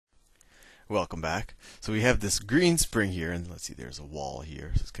Welcome back. So we have this green spring here, and let's see, there's a wall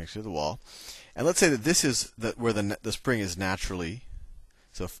here. So it's connected to the wall. And let's say that this is where the spring is naturally.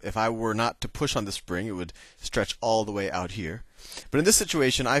 So if I were not to push on the spring, it would stretch all the way out here. But in this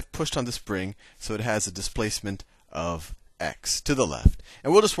situation, I've pushed on the spring, so it has a displacement of x to the left.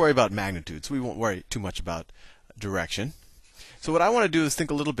 And we'll just worry about magnitude, so we won't worry too much about direction. So what I want to do is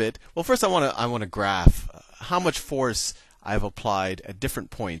think a little bit. Well, first I want to graph how much force I've applied at different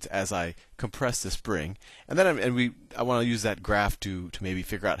points as I compress the spring, and then I want to use that graph to maybe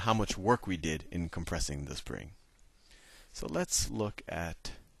figure out how much work we did in compressing the spring. So let's look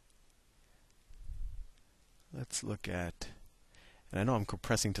at, and I know I'm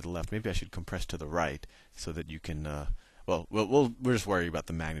compressing to the left. Maybe I should compress to the right so that you can. We'll just worry about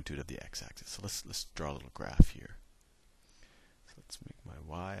the magnitude of the x-axis. So let's draw a little graph here. So let's make my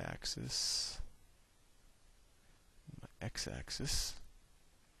y-axis. X-axis.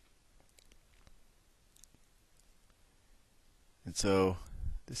 And so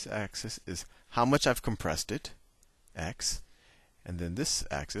this axis is how much I've compressed it, x, and then this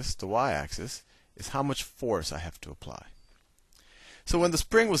axis, the y-axis, is how much force I have to apply. So when the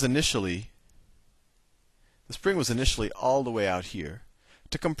spring was initially all the way out here,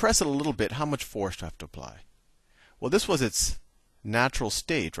 to compress it a little bit, how much force do I have to apply? Well, this was its natural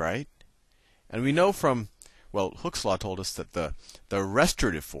state, right? And we know from Hooke's law told us that the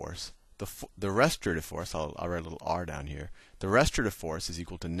restorative force, I'll write a little r down here. The restorative force is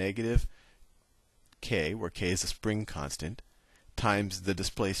equal to negative k, where k is the spring constant, times the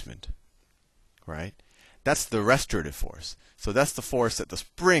displacement. Right? That's the restorative force. So that's the force that the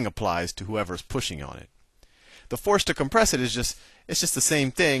spring applies to whoever is pushing on it. The force to compress it is just the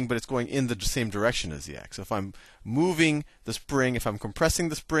same thing, but it's going in the same direction as the x. So if I'm moving the spring, if I'm compressing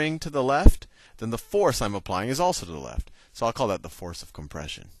the spring to the left, then the force I'm applying is also to the left. So I'll call that the force of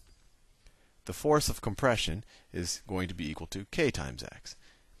compression. The force of compression is going to be equal to k times x.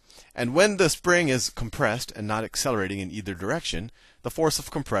 And when the spring is compressed and not accelerating in either direction, the force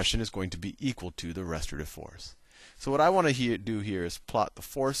of compression is going to be equal to the restorative force. So what I want to do here is plot the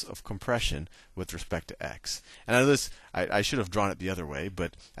force of compression with respect to x. And I know this, I should have drawn it the other way,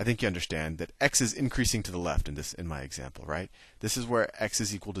 but I think you understand that x is increasing to the left in my example, right? This is where x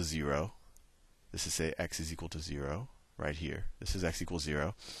is equal to 0. This is, say, x is equal to 0 right here. This is x equals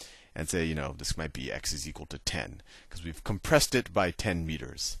 0. And say, this might be x is equal to 10, because we've compressed it by 10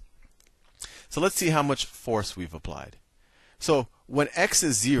 meters. So let's see how much force we've applied. So when x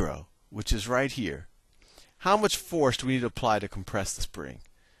is 0, which is right here, how much force do we need to apply to compress the spring?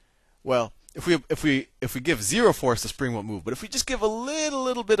 Well, if we give 0 force, the spring won't move. But if we just give a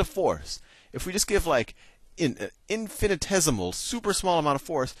little bit of force, if we just give like an infinitesimal, super small amount of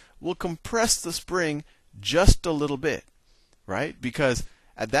force, we'll compress the spring just a little bit, right? Because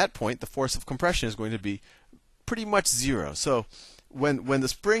at that point, the force of compression is going to be pretty much 0. So when the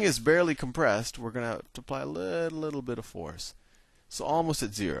spring is barely compressed, we're going to have to apply a little bit of force. So almost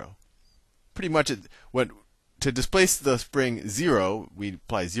at 0. Pretty much to displace the spring 0, we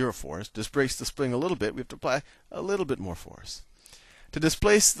apply 0 force. To displace the spring a little bit, we have to apply a little bit more force. To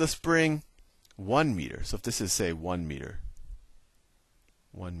displace the spring 1 meter, so if this is, say, 1 meter,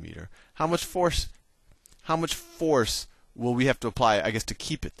 how much force will we have to apply, I guess, to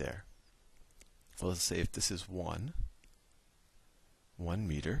keep it there? Well, let's say if this is 1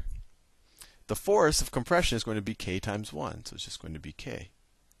 meter, the force of compression is going to be k times 1, so it's just going to be k.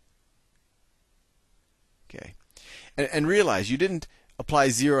 Okay. And realize you didn't apply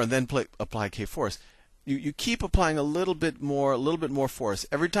 0 and then apply k force. You keep applying a little bit more force.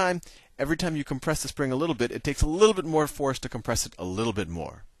 Every time you compress the spring a little bit, it takes a little bit more force to compress it a little bit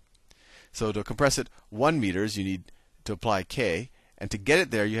more. So to compress it 1 meters, you need to apply k, and to get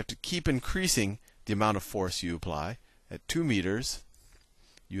it there, you have to keep increasing the amount of force you apply. At 2 meters,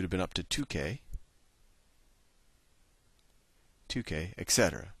 you would have been up to 2k,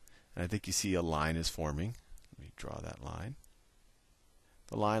 etc. And I think you see a line is forming. Let me draw that line.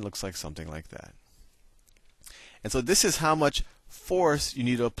 The line looks like something like that. And so this is how much force you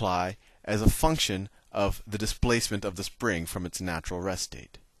need to apply as a function of the displacement of the spring from its natural rest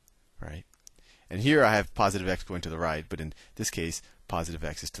state, right? And here I have positive x going to the right, but in this case, positive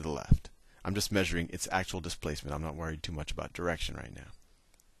x is to the left. I'm just measuring its actual displacement. I'm not worried too much about direction right now.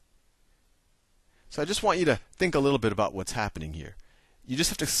 So I just want you to think a little bit about what's happening here. You just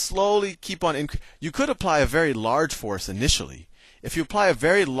have to slowly keep on You could apply a very large force initially. If you apply a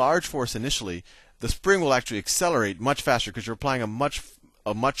very large force initially, the spring will actually accelerate much faster because you're applying a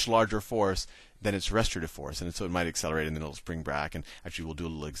much larger force than its restorative force, and so it might accelerate and then it'll spring back, and actually we'll do a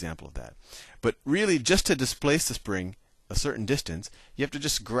little example of that. But really, just to displace the spring a certain distance, you have to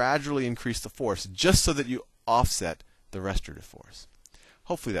just gradually increase the force just so that you offset the restorative force.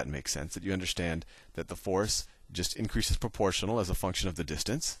 Hopefully that makes sense, that you understand that the force just increases proportional as a function of the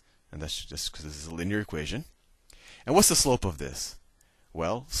distance, and that's just because this is a linear equation. And what's the slope of this?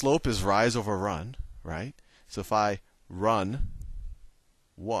 Well, slope is rise over run, right? So if I run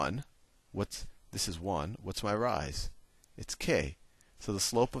 1, this is 1, what's my rise? It's k. So the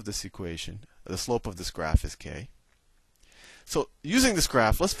slope of this equation, the slope of this graph is k. So using this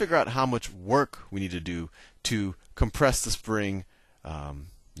graph, let's figure out how much work we need to do to compress the spring.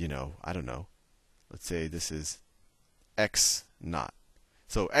 I don't know. Let's say this is x naught.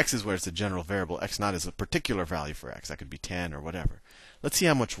 So x is where it's a general variable. X naught is a particular value for x. That could be 10 or whatever. Let's see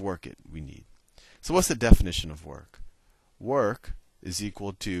how much work we need. So what's the definition of work? Work is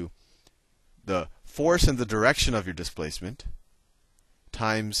equal to the force in the direction of your displacement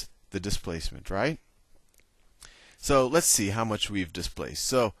times the displacement, right? So let's see how much we've displaced.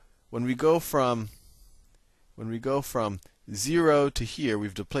 So when we go from 0 to here,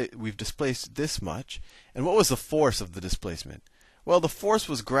 we've displaced this much. And what was the force of the displacement? Well, the force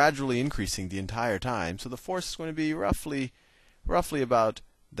was gradually increasing the entire time, so the force is going to be roughly about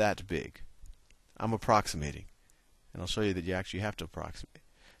that big. I'm approximating, and I'll show you that you actually have to approximate.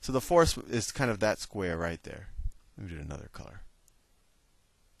 So the force is kind of that square right there. Let me do another color.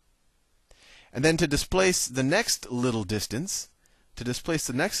 And then to displace the next little distance, no,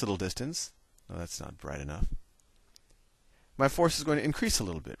 that's not bright enough. My force is going to increase a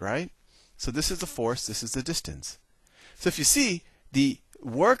little bit, right? So this is the force, this is the distance. So if you see, the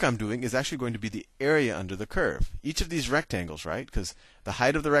work I'm doing is actually going to be the area under the curve. Each of these rectangles, right? Because the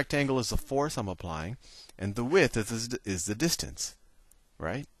height of the rectangle is the force I'm applying, and the width is the distance,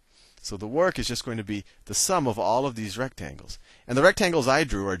 right? So the work is just going to be the sum of all of these rectangles. And the rectangles I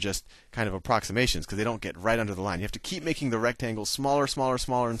drew are just kind of approximations because they don't get right under the line. You have to keep making the rectangles smaller, smaller,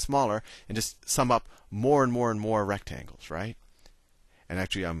 smaller, and smaller, and just sum up more and more and more rectangles, right? And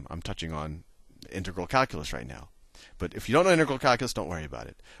actually, I'm touching on integral calculus right now. But if you don't know integral calculus, don't worry about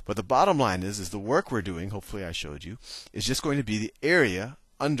it. But the bottom line is the work we're doing, hopefully I showed you, is just going to be the area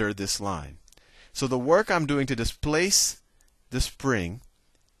under this line. So the work I'm doing to displace the spring,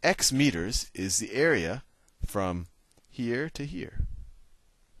 x meters, is the area from here to here.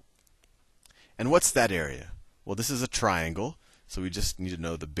 And what's that area? Well, this is a triangle, so we just need to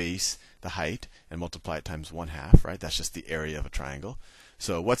know the base, the height, and multiply it times 1/2, right? That's just the area of a triangle.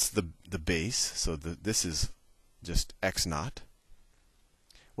 So what's the base? So this is just x naught.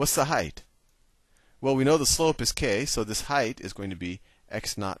 What's the height? Well, we know the slope is k, so this height is going to be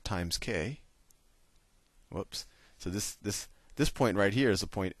x naught times k. Whoops. So this point right here is the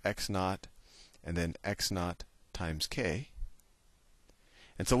point x naught, and then x naught times k.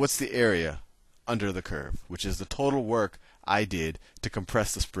 And so what's the area under the curve, which is the total work I did to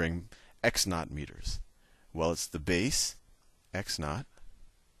compress the spring x naught meters? Well, it's the base, x naught,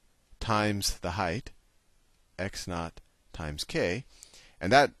 times the height, x naught times k,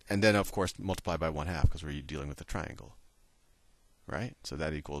 and then of course multiply by 1/2 because we're dealing with a triangle, right? So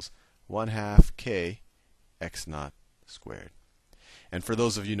that equals 1/2 k x naught squared. And for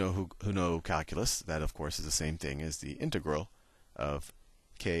those of you who know calculus, that of course is the same thing as the integral of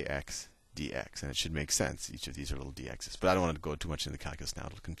kx dx, and it should make sense. Each of these are little dx's, but I don't want to go too much into the calculus now;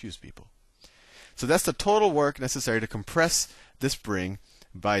 it'll confuse people. So that's the total work necessary to compress this spring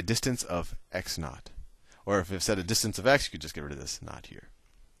by a distance of x naught. Or if it said a distance of x, you could just get rid of this naught here.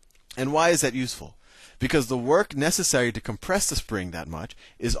 And why is that useful? Because the work necessary to compress the spring that much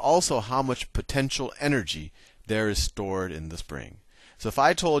is also how much potential energy there is stored in the spring. So if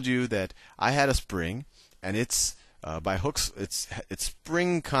I told you that I had a spring, and it's by Hooke's, its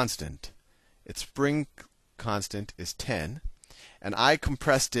spring constant, is 10, and I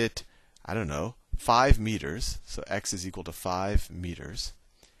compressed it, I don't know, 5 meters. So x is equal to 5 meters.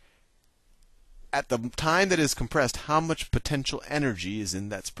 At the time that it is compressed, how much potential energy is in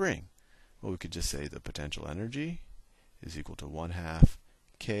that spring? Well, we could just say the potential energy is equal to 1/2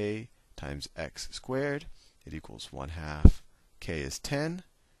 k times x squared. It equals 1/2 k is 10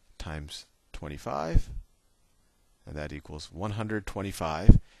 times 25, and that equals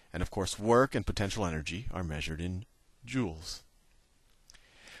 125. And of course, work and potential energy are measured in joules.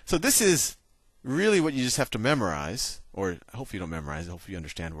 So this is really what you just have to memorize, or hopefully you don't memorize it, hopefully you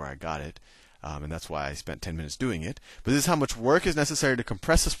understand where I got it. And that's why I spent 10 minutes doing it. But this is how much work is necessary to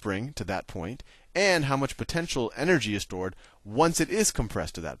compress a spring to that point, and how much potential energy is stored once it is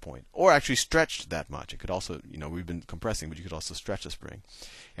compressed to that point, or actually stretched that much. It could also, we've been compressing, but you could also stretch a spring.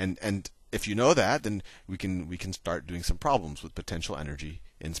 And if you know that, then we can start doing some problems with potential energy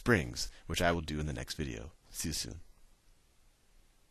in springs, which I will do in the next video. See you soon.